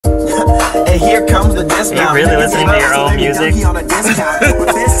And here comes the discount. Are you really listening to your own music?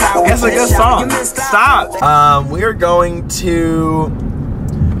 It's a good song. Stop. We're going to...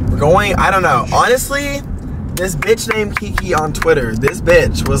 I don't know. Honestly, this bitch named Kiki on Twitter, this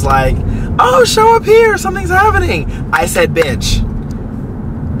bitch was like, oh, show up here. Something's happening. I said, bitch.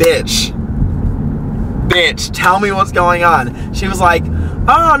 Bitch. Bitch, tell me what's going on. She was like,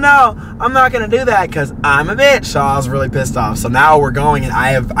 oh no, I'm not gonna do that because I'm a bitch. So I was really pissed off. So now we're going, and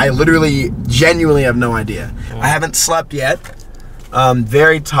I literally genuinely have no idea. I haven't slept yet.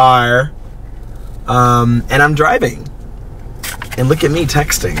 Very tired. And I'm driving. And look at me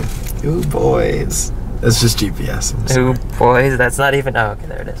texting. Ooh, boys. That's just GPS. Ooh, boys, that's not even, oh, okay,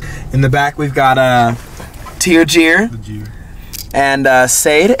 there it is. In the back, we've got Teojir. And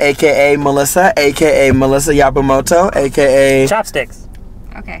Sade, a.k.a. Melissa, a.k.a. Melissa Yabumoto, a.k.a. Chopsticks.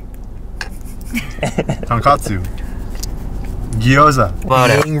 Okay. Tonkatsu. Gyoza.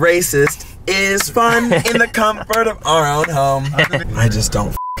 Being racist is fun in the comfort of our own home. I just don't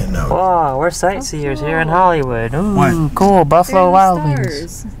f***ing know. Whoa, we're sightseers here in Hollywood. Ooh, what? Cool. Buffalo Wild Stars.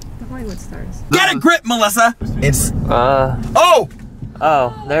 Wings. The Hollywood stars. Get a grip, Melissa! It's... Oh,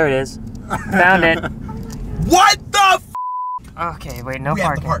 there it is. Found it. What the f***? Okay, wait, no We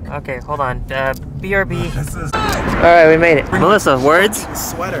have to parking. park. Okay, hold on. BRB. Alright, we made it. Melissa, words?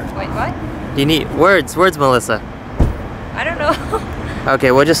 Sweater. Wait, what? You need words, Melissa. I don't know.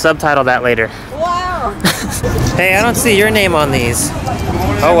 Okay, we'll just subtitle that later. Wow. Hey, I don't see your name on these.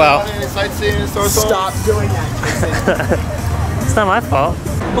 Oh well. Stop doing that. It's not my fault.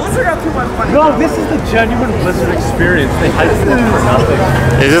 Melissa got too much money. No, this is the genuine Blizzard experience. They hyped it up for nothing.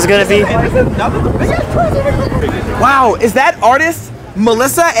 Is this gonna be? Wow, is that artist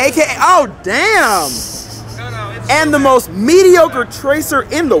Melissa, aka? Oh, damn! And the most mediocre tracer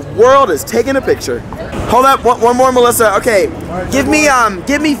in the world is taking a picture. Hold up, one more, Melissa. Okay, give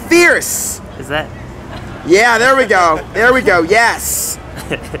me fierce. Is that? Yeah, there we go. There we go. Yes.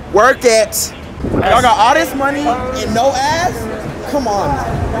 Work it. Y'all got all this money and no ass? Come on.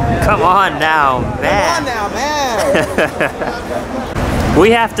 Come on now, man. Come on now, man.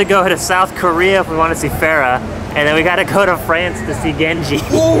 We have to go to South Korea if we want to see Farah, and then we gotta go to France to see Genji.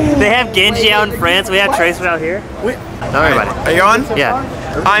 They have Genji out in France. We have Tracer out here. Don't worry about it. Are you on? Yeah.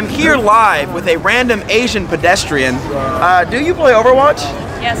 I'm here live with a random Asian pedestrian. Do you play Overwatch?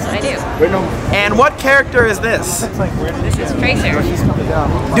 Yes, I do. And what character is this? This is Tracer.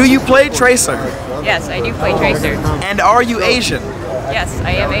 Do you play Tracer? Yes, I do play Tracer. And are you Asian? Yes,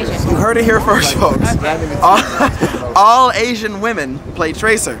 I am Asian. You heard it here first, folks. All Asian women play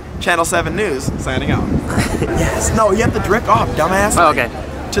Tracer. Channel 7 News, signing out. Yes, no, you have to drift off, dumbass. Oh, okay.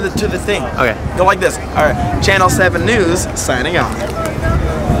 To the thing. Okay. Go like this. All right, Channel 7 News, signing out.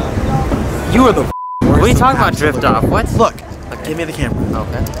 You are the worst. What are you talking about, drift off? What? Look, give me the camera.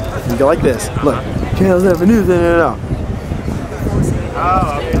 Okay. You go like this. Look, Channel 7 News, no.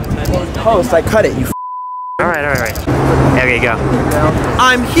 Oh, okay. Host, I cut it, you Alright. There you go.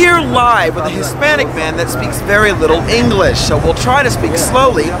 I'm here live with a Hispanic man that speaks very little English, so we'll try to speak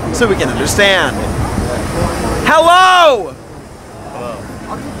slowly so we can understand. Hello!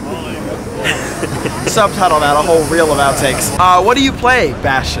 Subtitle that, a whole reel of outtakes. What do you play,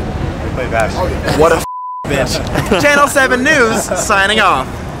 Bastion? I play Bastion. What a bitch. Channel 7 News, signing off.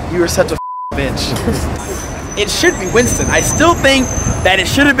 You are such a bitch. It should be Winston. I still think that it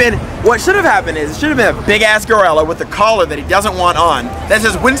should have been, what should have happened is, it should have been a big ass gorilla with the collar that he doesn't want on. That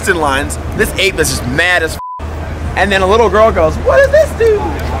says Winston lines. This ape is just mad as and then a little girl goes, what does this do?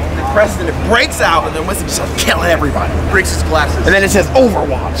 And then presses and it breaks out, and then Winston just starts killing everybody. Breaks his glasses. And then it says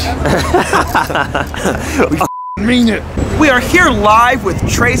Overwatch. We mean it. We are here live with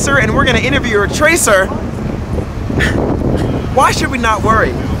Tracer, and we're gonna interview a Tracer. Why should we not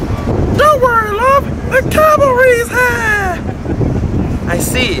worry? Don't worry, love. The cavalry's here. I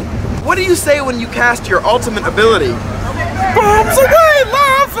see. What do you say when you cast your ultimate ability? Bombs away,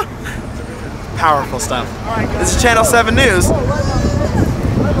 love! Powerful stuff. This is Channel 7 News.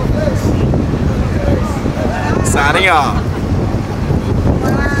 Signing off.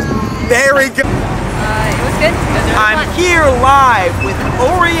 Very good. It was good. I'm here live with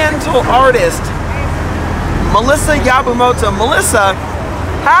Oriental artist Melissa Yabumoto. Melissa,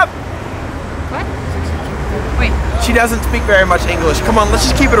 What? Wait. she doesn't speak very much English. Come on, let's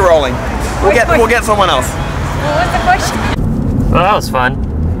just keep it rolling. We'll get someone else. Well, what's the question? Well, that was fun.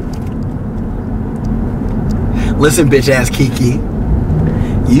 Listen, bitch ass Kiki.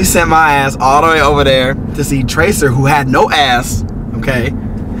 You sent my ass all the way over there to see Tracer, who had no ass. Okay.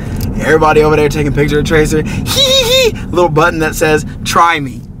 Everybody over there taking pictures of Tracer. Hee. Little button that says, try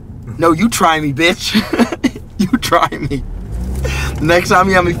me. No, you try me, bitch. You try me. Next time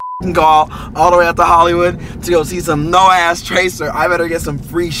you have me go all the way out to Hollywood to go see some no-ass Tracer. I better get some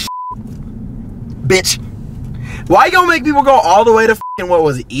free shit. Bitch. Why you gonna make people go all the way to f***ing, what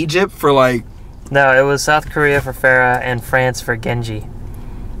was it, Egypt for like... No, it was South Korea for Farah and France for Genji.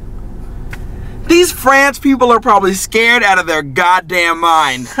 These France people are probably scared out of their goddamn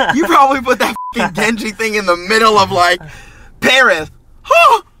mind. You probably put that f***ing Genji thing in the middle of like, Paris.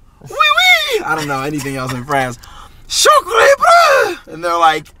 Oh, oui, oui. I don't know anything else in France. Chocolat. And they're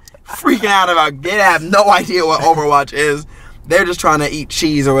like freaking out about, they have no idea what Overwatch is. They're just trying to eat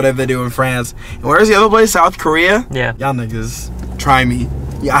cheese or whatever they do in France. And where's the other place? South Korea? Yeah. Y'all niggas, try me.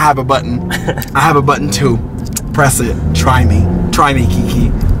 Yeah, I have a button. I have a button too. Press it. Try me. Try me,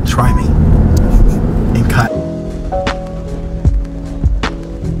 Kiki. Try me.